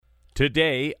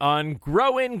Today on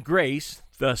Grow in Grace,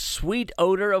 the sweet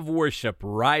odor of worship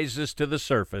rises to the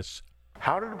surface.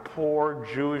 How did a poor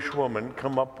Jewish woman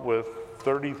come up with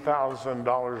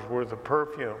 $30,000 worth of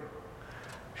perfume?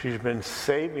 She's been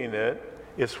saving it.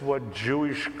 It's what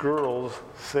Jewish girls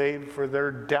save for their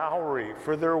dowry,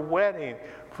 for their wedding,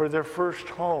 for their first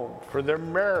home, for their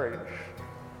marriage.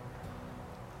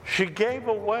 She gave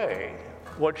away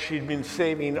what she'd been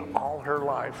saving all her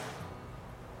life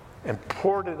and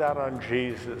poured it out on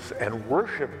Jesus and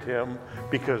worshiped him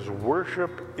because worship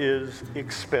is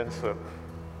expensive.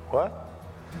 What?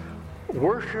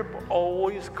 Worship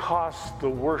always costs the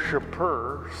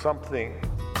worshiper something.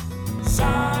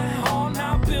 Zion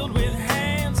now built with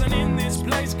hands, and in this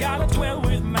place gotta dwell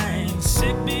with man.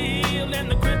 Sick be healed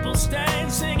and the crippled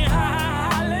stand, singing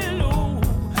hallelujah.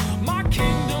 My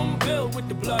kingdom built with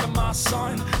the blood of my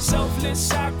son, selfless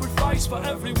sacrifice for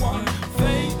everyone.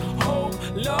 Faith, hope,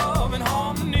 love, and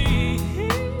harmony.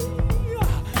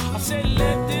 I said,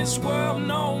 let this world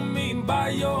know me by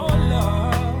your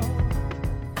love.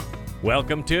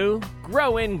 Welcome to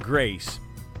Grow in Grace.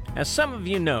 As some of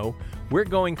you know, we're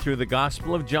going through the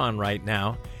Gospel of John right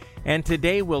now, and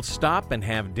today we'll stop and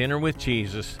have dinner with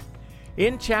Jesus.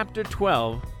 In chapter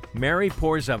 12, Mary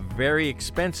pours a very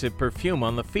expensive perfume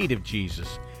on the feet of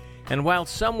Jesus, and while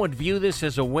some would view this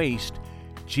as a waste,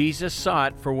 Jesus saw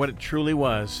it for what it truly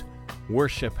was,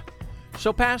 worship.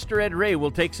 So Pastor Ed Ray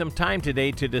will take some time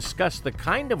today to discuss the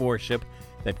kind of worship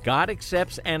that God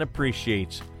accepts and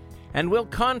appreciates, and we'll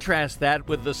contrast that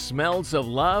with the smells of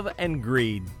love and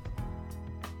greed.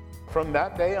 From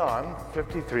that day on,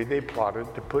 53, they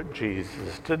plotted to put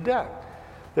Jesus to death.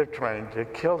 They're trying to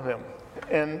kill him.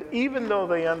 And even though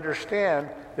they understand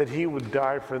that he would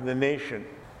die for the nation,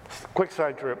 quick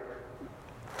side trip,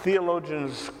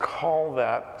 theologians call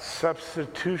that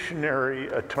substitutionary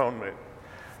atonement.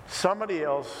 Somebody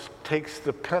else takes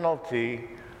the penalty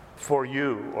for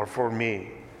you or for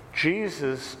me.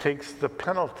 Jesus takes the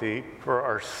penalty for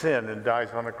our sin and dies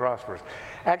on the cross for us.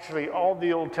 Actually, all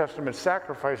the Old Testament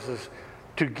sacrifices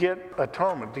to get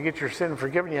atonement, to get your sin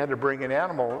forgiven, you had to bring an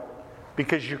animal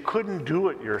because you couldn't do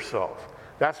it yourself.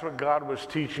 That's what God was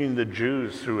teaching the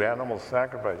Jews through animal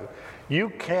sacrifices.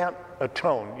 You can't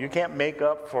atone. You can't make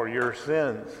up for your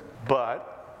sins. But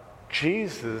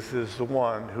Jesus is the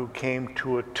one who came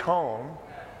to atone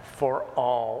for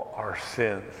all our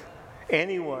sins.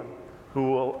 Anyone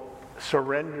who will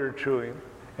surrender to him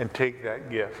and take that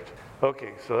gift.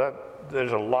 Okay, so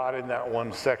there's a lot in that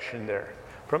one section there.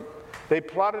 They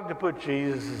plotted to put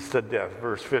Jesus to death,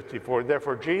 verse 54.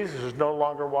 Therefore, Jesus no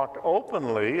longer walked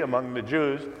openly among the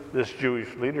Jews, this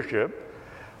Jewish leadership,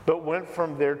 but went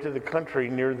from there to the country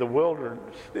near the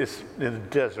wilderness, in the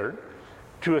desert,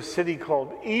 to a city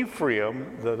called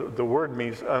Ephraim. The word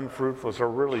means unfruitful. It's a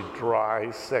really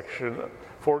dry section,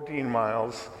 14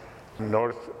 miles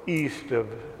northeast of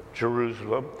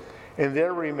Jerusalem, and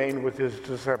there remained with his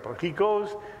disciples. He goes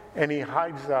and he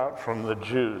hides out from the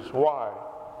Jews. Why?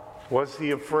 Was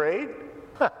he afraid?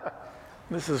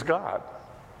 This is God.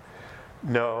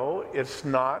 No, it's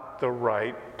not the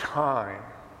right time.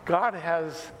 God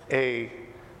has a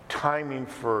timing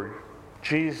for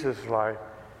Jesus' life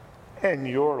and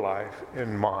your life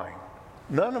and mine.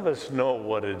 None of us know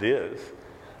what it is.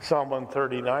 Psalm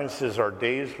 139 says, our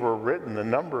days were written, the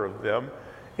number of them,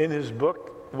 in his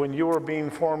book when you were being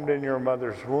formed in your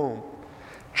mother's womb.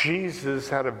 Jesus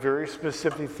had a very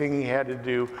specific thing he had to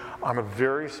do on a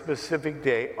very specific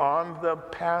day, on the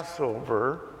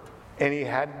Passover, and he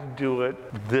had to do it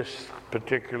this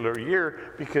particular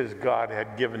year because God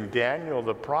had given Daniel,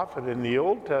 the prophet in the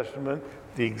Old Testament,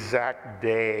 the exact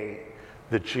day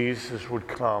that Jesus would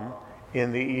come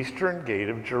in the eastern gate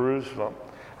of Jerusalem.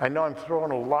 I know I'm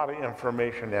throwing a lot of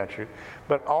information at you,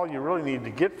 but all you really need to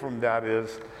get from that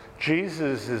is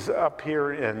Jesus is up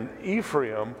here in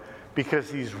Ephraim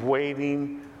because he's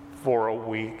waiting for a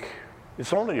week.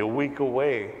 It's only a week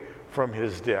away from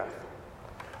his death.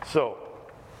 So,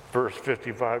 verse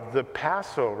 55, the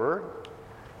Passover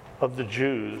of the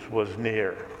Jews was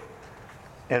near,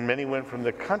 and many went from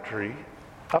the country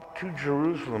up to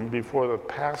Jerusalem before the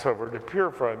Passover to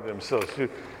purify themselves,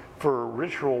 for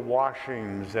ritual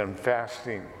washings and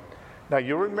fasting. Now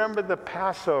you remember the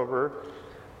Passover,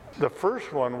 the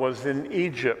first one was in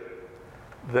Egypt,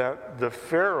 that the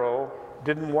Pharaoh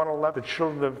didn't want to let the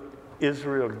children of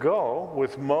Israel go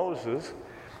with Moses,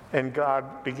 and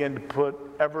God began to put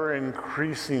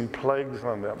ever-increasing plagues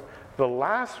on them. The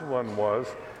last one was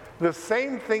the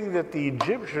same thing that the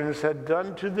Egyptians had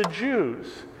done to the Jews.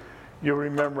 You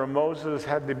remember Moses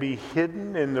had to be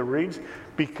hidden in the reeds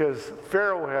because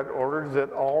Pharaoh had ordered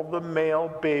that all the male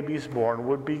babies born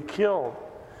would be killed.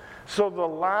 So the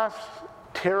last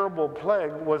terrible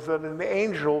plague was that an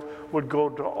angel would go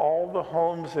to all the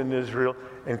homes in Israel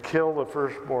and kill the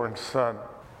firstborn son.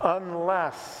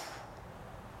 Unless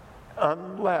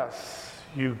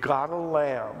you got a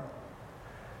lamb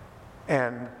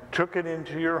and took it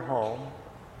into your home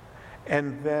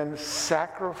and then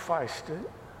sacrificed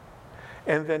it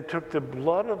and then took the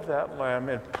blood of that lamb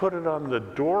and put it on the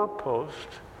doorpost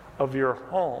of your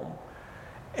home,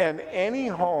 and any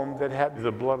home that had the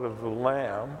blood of the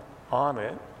lamb on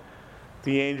it,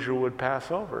 the angel would pass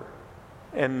over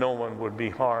and no one would be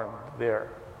harmed there.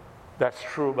 That's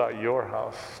true about your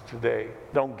house today.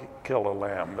 Don't kill a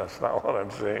lamb. That's not what I'm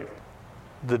saying.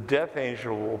 The death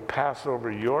angel will pass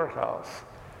over your house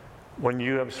when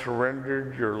you have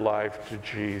surrendered your life to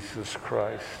Jesus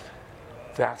Christ.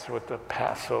 That's what the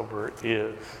Passover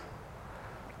is.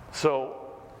 So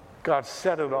God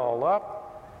set it all up.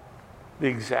 The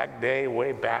exact day,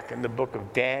 way back in the book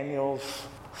of Daniel,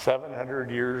 700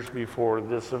 years before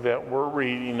this event we're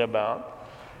reading about.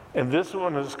 And this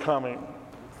one is coming.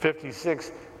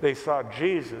 56, they saw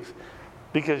Jesus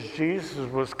because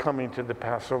Jesus was coming to the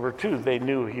Passover too. They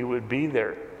knew he would be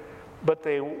there. But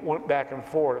they went back and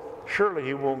forth. Surely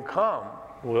he won't come,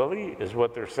 will he? Is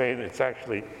what they're saying. It's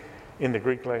actually in the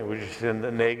Greek language, it's in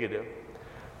the negative.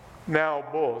 Now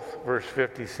both, verse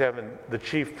 57, the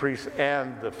chief priests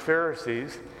and the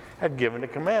Pharisees had given a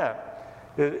command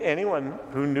that anyone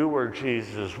who knew where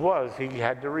Jesus was, he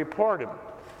had to report him,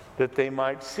 that they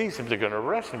might seize him. They're going to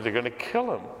arrest him. They're going to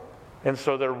kill him. And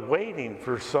so they're waiting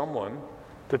for someone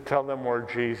to tell them where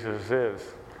Jesus is.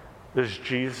 Does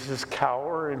Jesus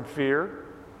cower in fear?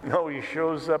 No, he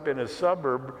shows up in a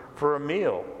suburb for a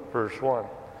meal, verse 1.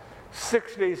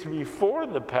 6 days before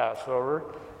the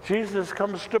Passover, Jesus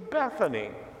comes to Bethany,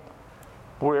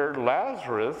 where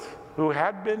Lazarus, who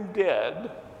had been dead,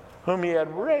 whom he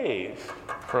had raised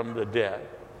from the dead.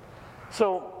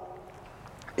 So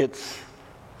it's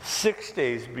 6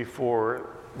 days before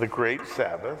the great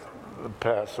Sabbath, the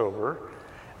Passover,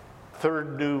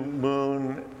 third new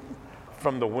moon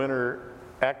from the winter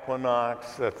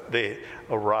equinox, that they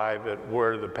arrive at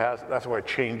where the Passover, that's why it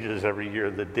changes every year,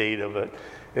 the date of it.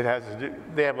 It has to do,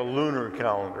 they have a lunar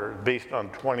calendar based on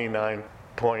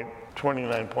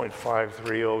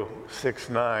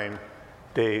 29.53069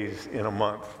 days in a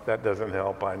month. That doesn't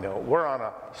help, I know. We're on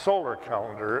a solar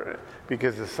calendar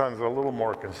because the sun's a little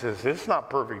more consistent. It's not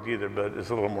perfect either, but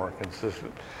it's a little more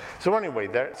consistent. So anyway,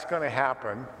 that's going to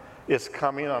happen. It's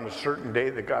coming on a certain day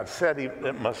that God said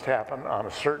it must happen on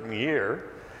a certain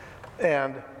year.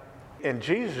 And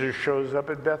Jesus shows up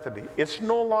at Bethany. It's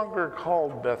no longer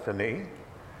called Bethany.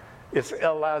 It's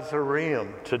El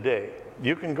Lazareum today.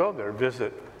 You can go there,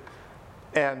 visit.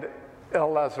 And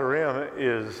El Lazareum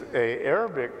is an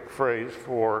Arabic phrase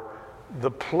for the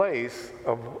place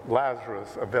of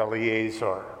Lazarus, of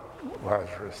Eleazar,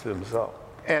 Lazarus himself.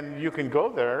 And you can go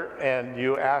there and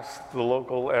you ask the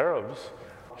local Arabs,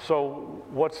 so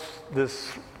what's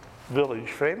this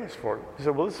village famous for? He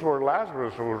said, well, this is where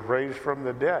Lazarus was raised from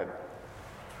the dead.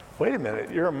 Wait a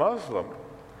minute, you're a Muslim.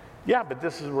 Yeah, but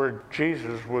this is where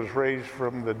Jesus was raised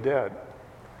from the dead.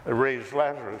 Raised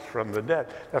Lazarus from the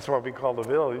dead. That's why we call the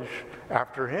village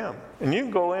after him. And you can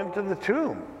go into the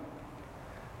tomb.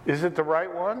 Is it the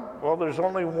right one? Well, there's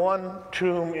only one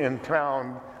tomb in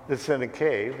town that's in a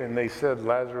cave, and they said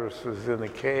Lazarus was in a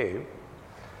cave.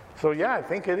 So yeah, I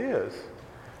think it is.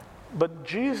 But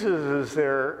Jesus is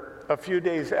there a few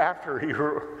days after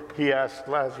he asked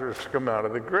Lazarus to come out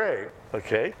of the grave,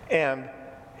 okay? And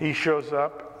he shows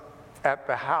up at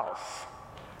the house.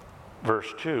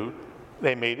 Verse 2,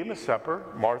 they made him a supper.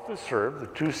 Martha served, the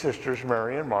two sisters,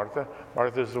 Mary and Martha.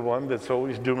 Martha's the one that's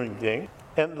always doing things.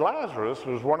 And Lazarus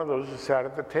was one of those who sat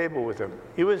at the table with him.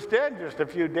 He was dead just a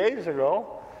few days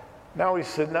ago. Now he's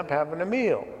sitting up having a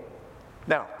meal.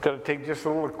 Now, going to take just a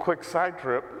little quick side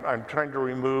trip. I'm trying to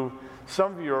remove,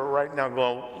 some of you are right now going,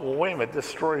 well, wait a minute, this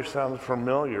story sounds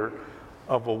familiar,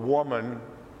 of a woman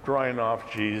drying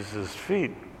off Jesus'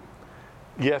 feet.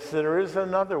 Yes, there is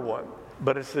another one,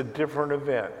 but it's a different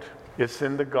event. It's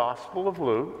in the Gospel of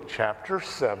Luke, chapter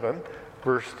 7,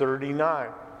 verse 39.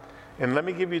 And let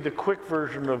me give you the quick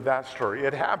version of that story.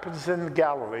 It happens in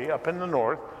Galilee, up in the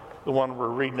north. The one we're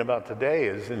reading about today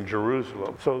is in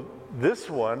Jerusalem. So this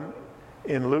one,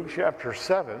 in Luke chapter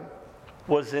 7,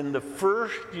 was in the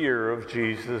first year of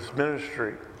Jesus'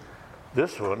 ministry.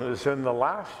 This one is in the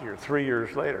last year, 3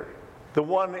 years later. The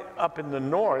one up in the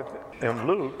north, in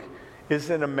Luke, is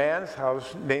in a man's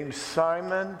house named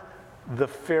Simon the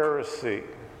Pharisee.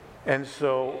 And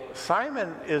so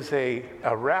Simon is a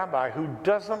rabbi who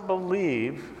doesn't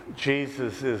believe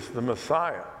Jesus is the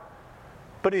Messiah.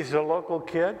 But he's a local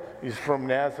kid. He's from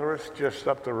Nazareth, just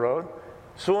up the road.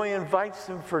 So he invites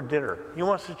him for dinner. He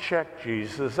wants to check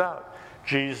Jesus out.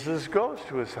 Jesus goes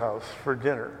to his house for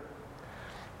dinner.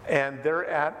 And they're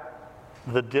at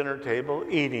the dinner table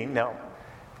eating. Now,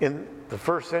 in the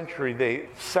first century, they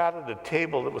sat at a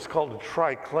table that was called a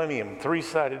triclinium,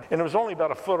 three-sided, and it was only about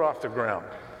a foot off the ground.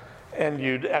 And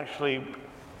you'd actually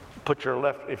put your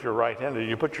left, if you're right-handed,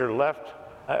 you put your left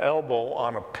elbow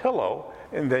on a pillow,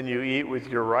 and then you eat with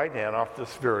your right hand off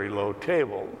this very low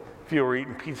table. If you were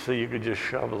eating pizza, you could just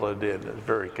shovel it in. It's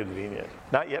very convenient.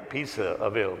 Not yet pizza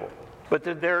available. But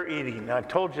they're eating. I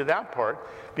told you that part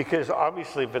because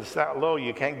obviously if it's that low,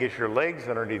 you can't get your legs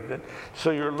underneath it.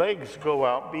 So your legs go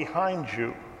out behind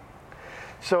you.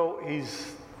 So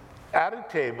he's at a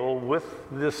table with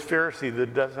this Pharisee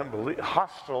that doesn't believe,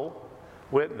 hostile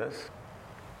witness.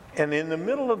 And in the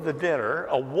middle of the dinner,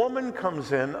 a woman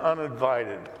comes in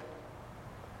uninvited.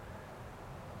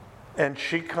 And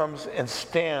she comes and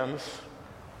stands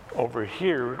over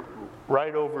here,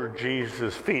 right over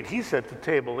Jesus' feet. He's at the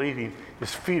table eating.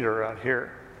 His feet are out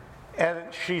here. And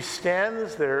she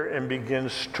stands there and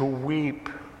begins to weep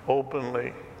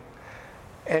openly.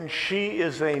 And she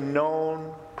is a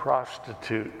known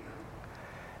prostitute.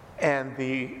 And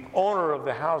the owner of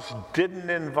the house didn't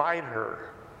invite her.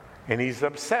 And he's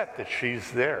upset that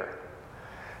she's there.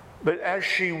 But as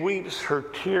she weeps, her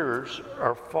tears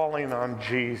are falling on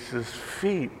Jesus'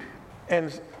 feet.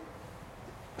 And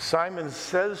Simon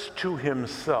says to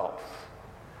himself,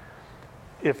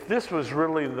 if this was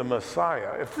really the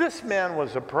Messiah, if this man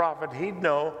was a prophet, he'd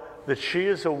know that she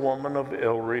is a woman of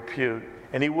ill repute,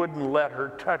 and he wouldn't let her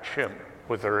touch him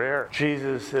with her hair.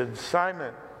 Jesus said,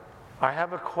 Simon, I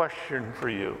have a question for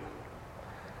you.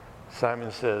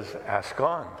 Simon says, ask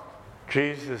on.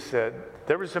 Jesus said,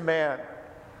 there was a man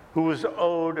who was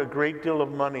owed a great deal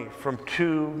of money from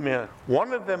two men.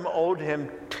 One of them owed him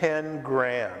 10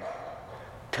 grand,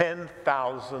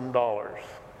 $10,000.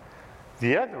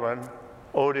 The other one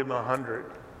owed him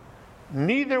 100.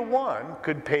 Neither one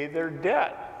could pay their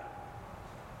debt.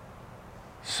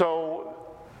 So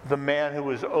the man who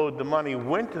was owed the money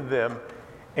went to them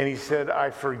and he said, I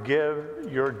forgive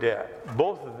your debt.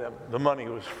 Both of them, the money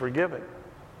was forgiven.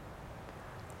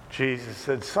 Jesus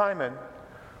said, Simon,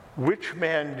 which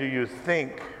man do you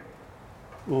think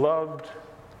loved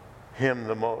him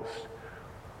the most?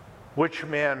 Which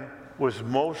man was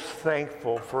most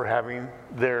thankful for having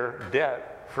their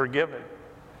debt forgiven?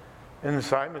 And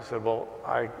Simon said, well,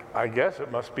 I guess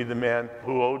it must be the man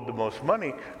who owed the most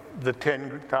money, the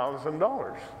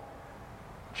 $10,000.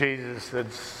 Jesus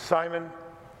said, Simon,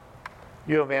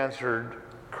 you have answered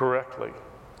correctly,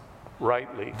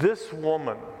 rightly. This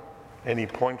woman, and he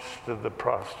points to the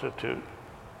prostitute,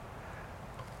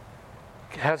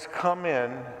 has come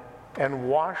in and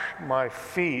washed my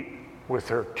feet with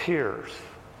her tears.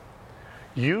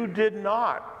 You did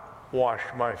not wash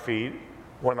my feet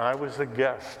when I was a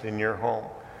guest in your home.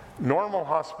 Normal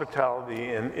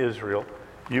hospitality in Israel,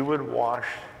 you would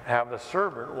have a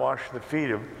servant wash the feet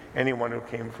of anyone who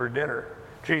came for dinner.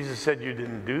 Jesus said you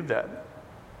didn't do that.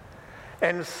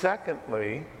 And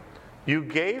secondly, you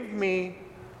gave me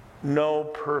no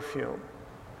perfume.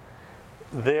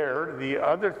 There, the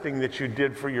other thing that you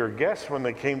did for your guests when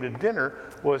they came to dinner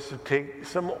was to take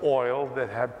some oil that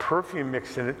had perfume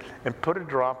mixed in it and put a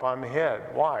drop on the head.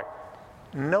 Why?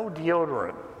 No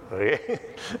deodorant. Okay?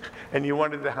 And you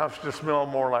wanted the house to smell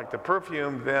more like the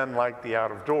perfume than like the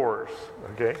out of doors.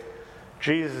 Okay?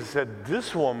 Jesus said,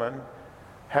 this woman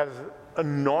has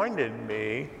anointed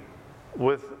me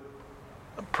with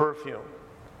perfume.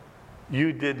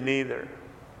 You did neither.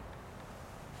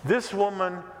 This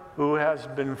woman who has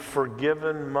been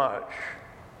forgiven much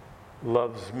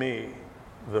loves me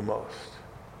the most.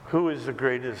 Who is the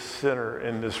greatest sinner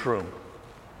in this room?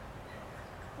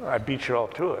 I beat you all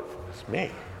to it. It's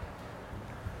me.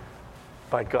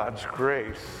 By God's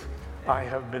grace, I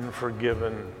have been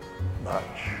forgiven much.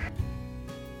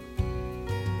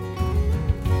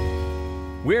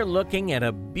 We're looking at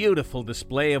a beautiful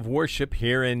display of worship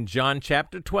here in John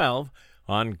chapter 12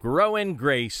 on Grow in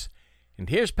Grace. And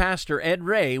here's Pastor Ed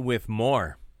Ray with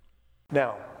more.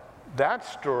 Now, that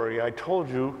story I told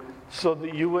you so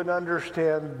that you would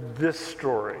understand this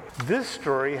story. This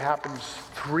story happens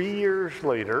 3 years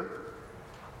later,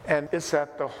 and it's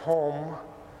at the home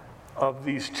of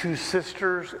these two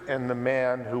sisters and the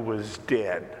man who was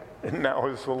dead and now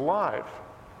is alive.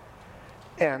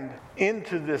 And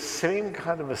into this same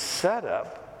kind of a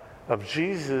setup of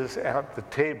Jesus at the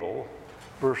table,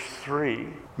 verse 3,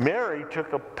 Mary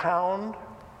took a pound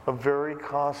of very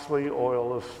costly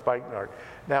oil of spikenard.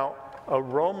 Now, a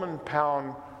Roman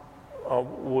pound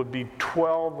would be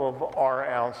 12 of our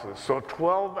ounces. So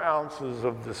 12 ounces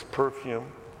of this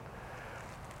perfume,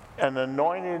 and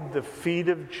anointed the feet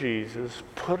of Jesus,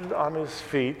 put it on his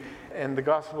feet. And the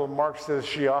Gospel of Mark says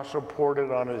she also poured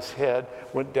it on his head,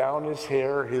 went down his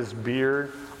hair, his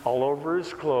beard, all over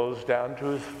his clothes, down to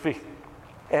his feet,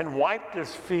 and wiped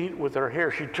his feet with her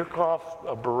hair. She took off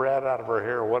a barrette out of her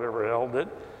hair, whatever held it,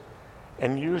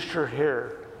 and used her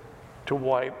hair to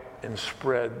wipe and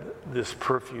spread this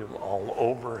perfume all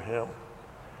over him.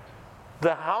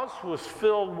 The house was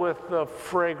filled with the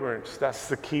fragrance. That's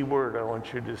the key word I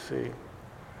want you to see.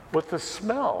 With the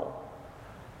smell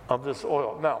of this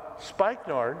oil. Now,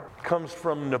 spikenard comes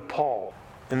from Nepal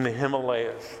in the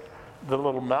Himalayas. The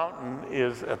little mountain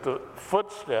is at the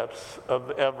footsteps of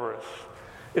Everest.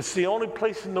 It's the only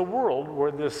place in the world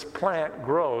where this plant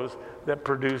grows that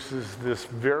produces this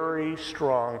very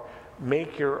strong,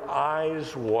 make your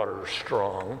eyes water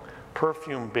strong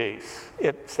perfume base.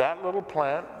 It's that little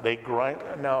plant. They grind.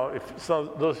 Now,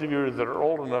 those of you that are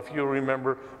old enough, you'll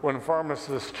remember when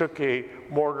pharmacists took a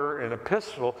mortar and a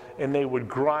pestle and they would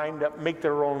grind up, make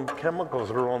their own chemicals,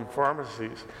 their own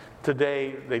pharmacies.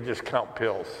 Today, they just count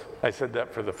pills. I said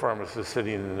that for the pharmacist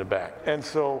sitting in the back. And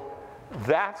so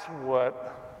that's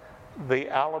what the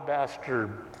alabaster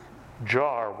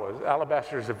jar was.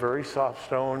 Alabaster is a very soft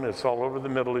stone. It's all over the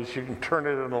Middle East. You can turn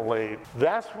it in a lathe.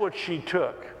 That's what she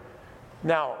took.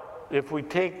 Now, if we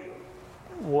take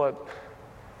what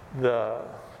the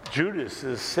Judas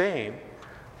is saying,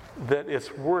 that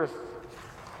it's worth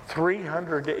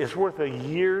it's worth a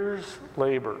year's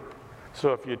labor.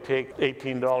 So if you take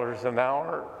 $18 an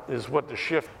hour is what the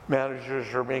shift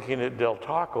managers are making at Del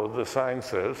Taco, the sign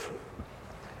says,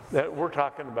 that we're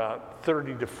talking about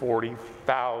 $30,000 to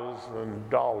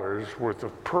 $40,000 worth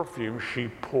of perfume she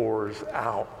pours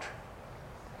out.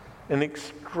 An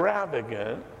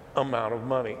extravagant amount of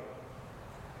money.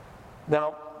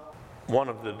 Now, one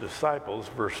of the disciples,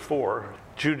 verse 4,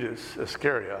 Judas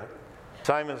Iscariot,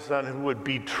 Simon's son who would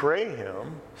betray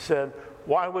him, said,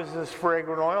 "Why was this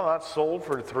fragrant oil not sold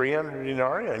for 300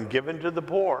 denarii and given to the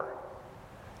poor?"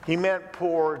 He meant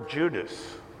poor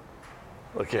Judas.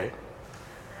 Okay.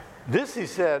 This he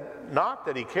said, not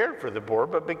that he cared for the poor,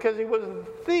 but because he was a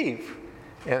thief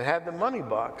and had the money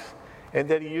box, and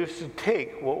that he used to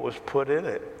take what was put in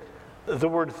it. The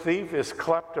word thief is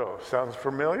klepto. Sounds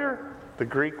familiar? The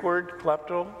Greek word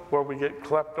klepto, where we get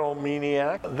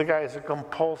kleptomaniac. The guy is a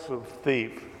compulsive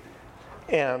thief,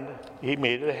 and he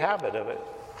made a habit of it.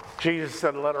 Jesus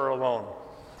said, "Let her alone."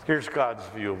 Here's God's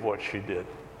view of what she did.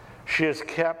 "She has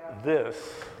kept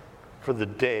this for the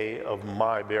day of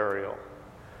my burial."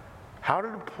 How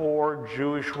did a poor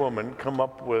Jewish woman come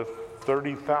up with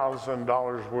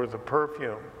 $30,000 worth of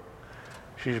perfume?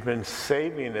 She's been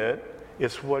saving it.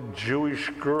 It's what Jewish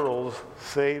girls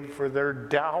save for their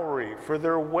dowry, for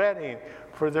their wedding,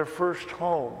 for their first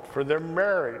home, for their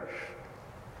marriage.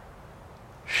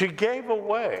 She gave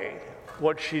away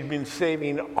what she'd been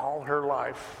saving all her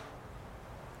life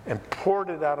and poured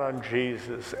it out on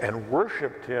Jesus and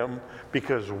worshiped him,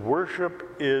 because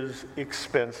worship is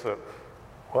expensive.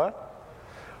 What?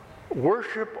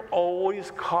 Worship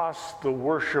always costs the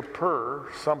worshiper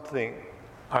something.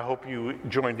 I hope you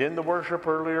joined in the worship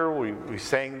earlier. We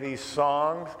sang these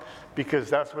songs because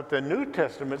that's what the New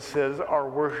Testament says our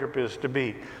worship is to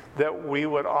be, that we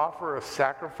would offer a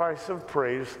sacrifice of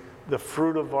praise, the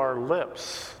fruit of our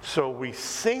lips. So we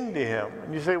sing to him.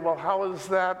 And you say, well, how is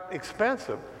that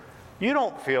expensive? You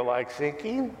don't feel like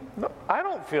singing. No, I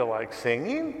don't feel like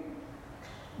singing.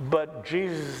 But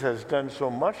Jesus has done so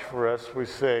much for us, we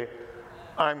say,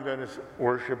 I'm going to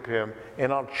worship him,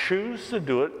 and I'll choose to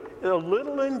do it. A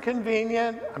little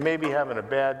inconvenient, I may be having a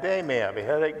bad day, may have a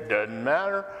headache, doesn't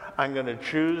matter. I'm going to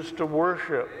choose to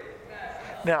worship.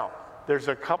 Now, there's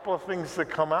a couple of things that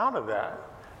come out of that.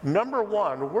 Number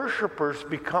one, worshipers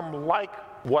become like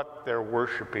what they're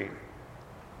worshiping.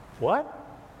 What?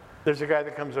 There's a guy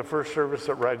that comes to first service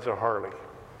that rides a Harley.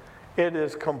 It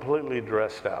is completely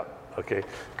dressed out. Okay,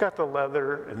 got the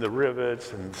leather and the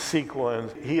rivets and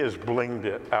sequins. He has blinged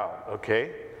it out,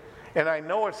 okay? And I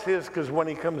know it's his because when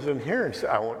he comes in here, and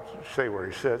I won't say where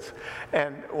he sits,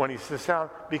 and when he sits down,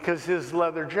 because his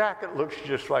leather jacket looks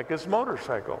just like his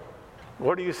motorcycle.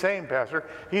 What are you saying, Pastor?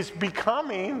 He's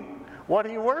becoming what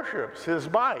he worships, his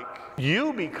bike.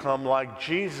 You become like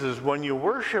Jesus when you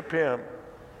worship him.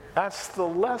 That's the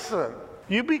lesson.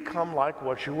 You become like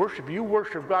what you worship. You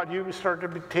worship God, you start to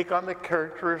take on the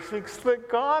characteristics that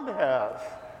God has.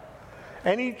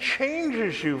 And he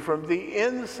changes you from the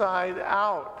inside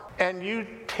out. And you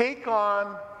take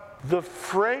on the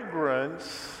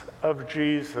fragrance of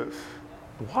Jesus.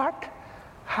 What?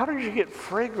 How did you get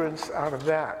fragrance out of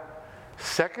that?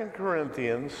 2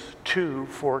 Corinthians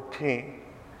 2:14.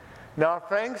 Now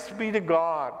thanks be to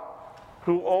God,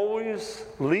 who always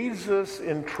leads us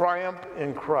in triumph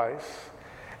in Christ,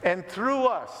 and through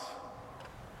us,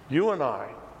 you and I,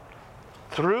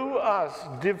 through us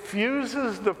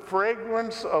diffuses the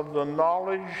fragrance of the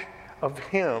knowledge of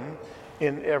Him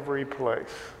in every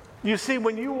place. You see,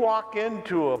 when you walk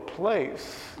into a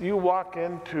place, you walk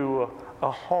into a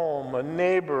home, a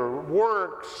neighbor,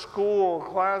 work, school,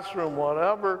 classroom,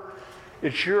 whatever,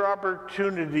 it's your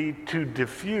opportunity to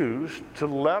diffuse, to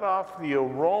let off the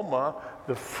aroma,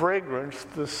 the fragrance,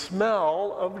 the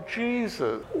smell of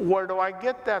Jesus. Where do I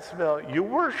get that smell? You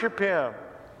worship Him.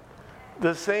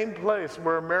 The same place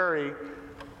where Mary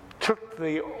took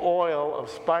the oil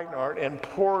of spikenard and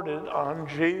poured it on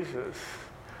Jesus.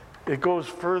 It goes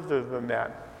further than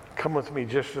that. Come with me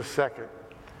just a second.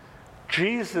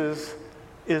 Jesus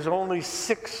is only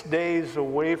 6 days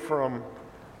away from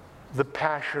the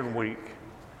Passion Week.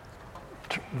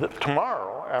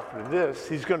 Tomorrow, after this,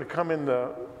 He's going to come in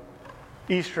the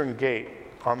Eastern Gate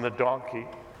on the donkey.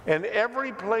 And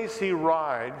every place He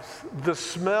rides, the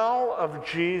smell of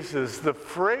Jesus, the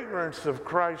fragrance of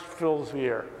Christ fills the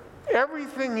air.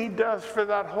 Everything He does for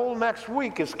that whole next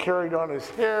week is carried on His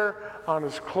hair, on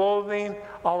His clothing,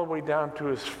 all the way down to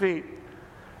His feet.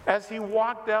 As He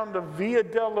walked down the Via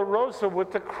Dolorosa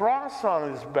with the cross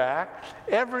on His back,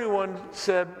 everyone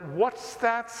said, "What's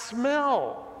that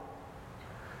smell?"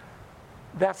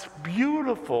 That's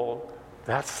beautiful.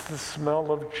 That's the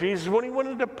smell of Jesus. When He went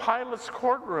into Pilate's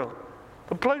courtroom,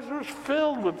 the place was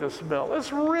filled with the smell.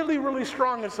 It's really, really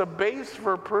strong. It's a base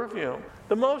for perfume.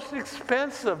 The most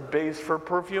expensive base for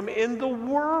perfume in the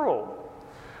world.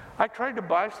 I tried to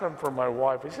buy some for my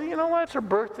wife. I said, you know what, it's her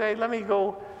birthday, let me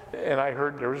go. And I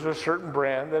heard there was a certain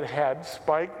brand that had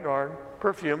spikenard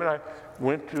perfume, and I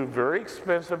went to a very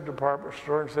expensive department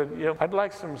store and said, you know, I'd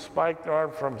like some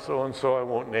spikenard from so-and-so, I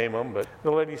won't name them, but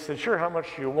the lady said, sure, how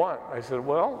much do you want? I said,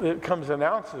 well, it comes in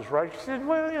ounces, right? She said,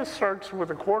 well, it starts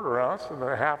with a 1/4 ounce and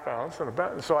a 1/2 ounce and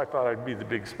about, and so I thought I'd be the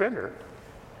big spender.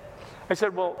 I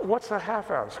said, well, what's a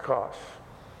 1/2 ounce cost?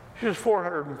 She was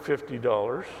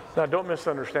 $450. Now, don't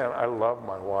misunderstand, I love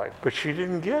my wife, but she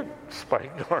didn't get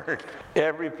spikenard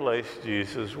every place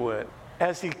Jesus went.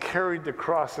 As He carried the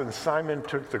cross and Simon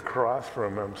took the cross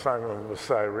from Him, Simon was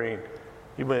Cyrene,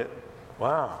 he went,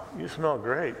 wow, you smell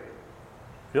great.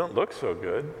 You don't look so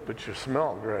good, but you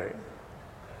smell great.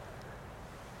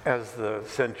 As the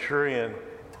centurion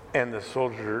and the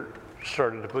soldier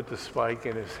started to put the spike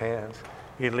in his hands,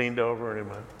 he leaned over and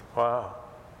he went, wow,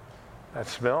 that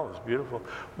smell is beautiful.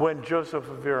 When Joseph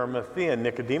of Arimathea and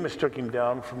Nicodemus took Him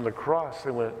down from the cross,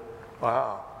 they went,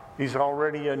 wow, He's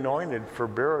already anointed for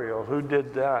burial. Who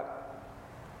did that?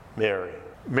 Mary.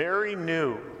 Mary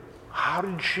knew. How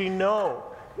did she know?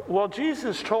 Well,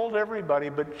 Jesus told everybody,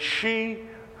 but she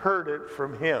heard it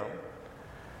from Him.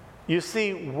 You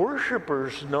see,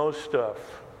 worshipers know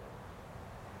stuff.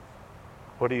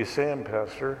 What are you saying,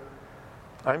 Pastor?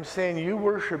 I'm saying you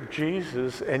worship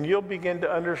Jesus and you'll begin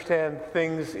to understand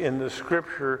things in the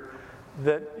Scripture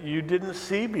that you didn't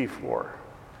see before.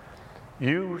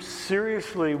 You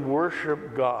seriously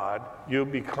worship God, you'll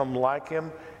become like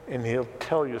Him, and He'll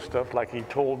tell you stuff like He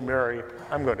told Mary,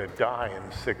 I'm going to die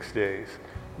in 6 days.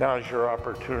 Now's your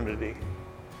opportunity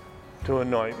to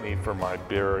anoint me for my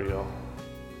burial.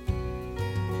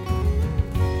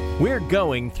 We're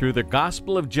going through the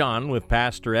Gospel of John with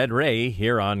Pastor Ed Ray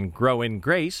here on Grow in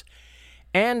Grace,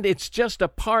 and it's just a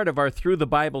part of our Through the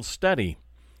Bible study.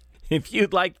 If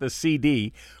you'd like the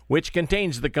CD, which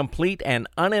contains the complete and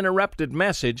uninterrupted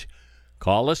message,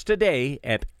 call us today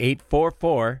at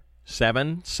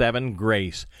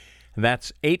 844-77-GRACE.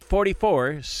 That's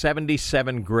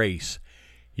 844-77-GRACE.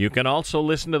 You can also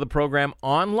listen to the program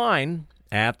online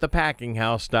at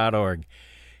thepackinghouse.org.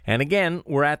 And again,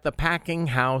 we're at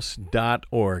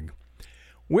thepackinghouse.org.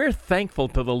 We're thankful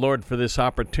to the Lord for this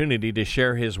opportunity to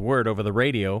share His Word over the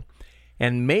radio,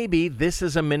 and maybe this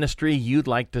is a ministry you'd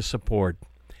like to support.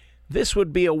 This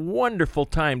would be a wonderful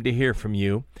time to hear from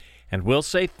you, and we'll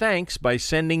say thanks by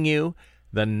sending you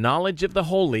The Knowledge of the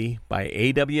Holy by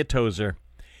A.W. Tozer.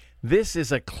 This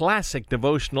is a classic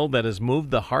devotional that has moved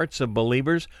the hearts of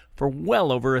believers for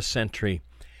well over a century.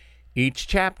 Each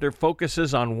chapter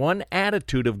focuses on one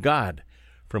attitude of God,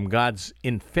 from God's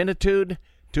infinitude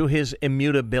to His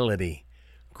immutability,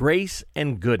 grace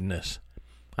and goodness.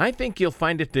 I think you'll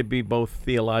find it to be both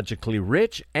theologically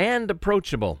rich and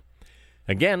approachable.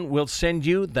 Again, we'll send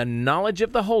you The Knowledge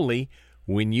of the Holy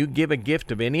when you give a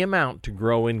gift of any amount to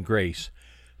Grow in Grace.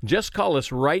 Just call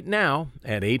us right now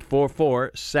at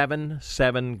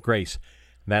 844-77-GRACE.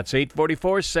 That's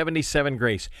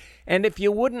 844-77-GRACE. And if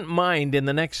you wouldn't mind in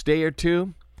the next day or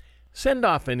two, send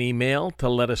off an email to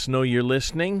let us know you're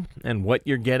listening and what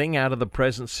you're getting out of the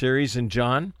present series in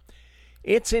John.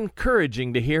 It's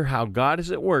encouraging to hear how God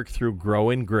is at work through Grow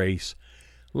in Grace.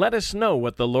 Let us know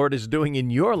what the Lord is doing in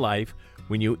your life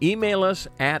when you email us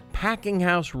at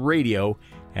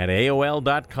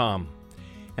packinghouseradio@aol.com.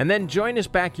 And then join us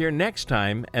back here next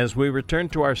time as we return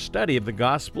to our study of the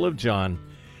Gospel of John.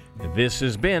 This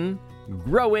has been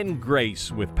Grow in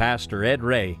Grace with Pastor Ed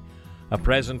Ray, a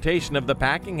presentation of the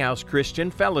Packing House Christian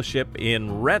Fellowship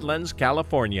in Redlands,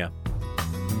 California.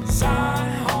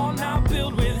 Zion now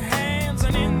built with hands,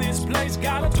 and in this place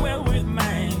gotta dwell with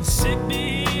man. Sick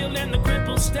be healed and the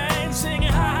crippled stand,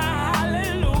 singing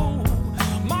hallelujah.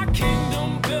 My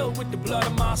kingdom built with the blood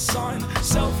of my son,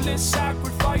 selfless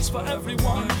sacrifice for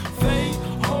everyone. Faith,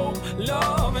 hope,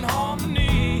 love, and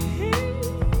harmony.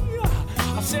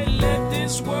 I said, let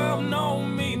this world know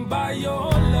me by your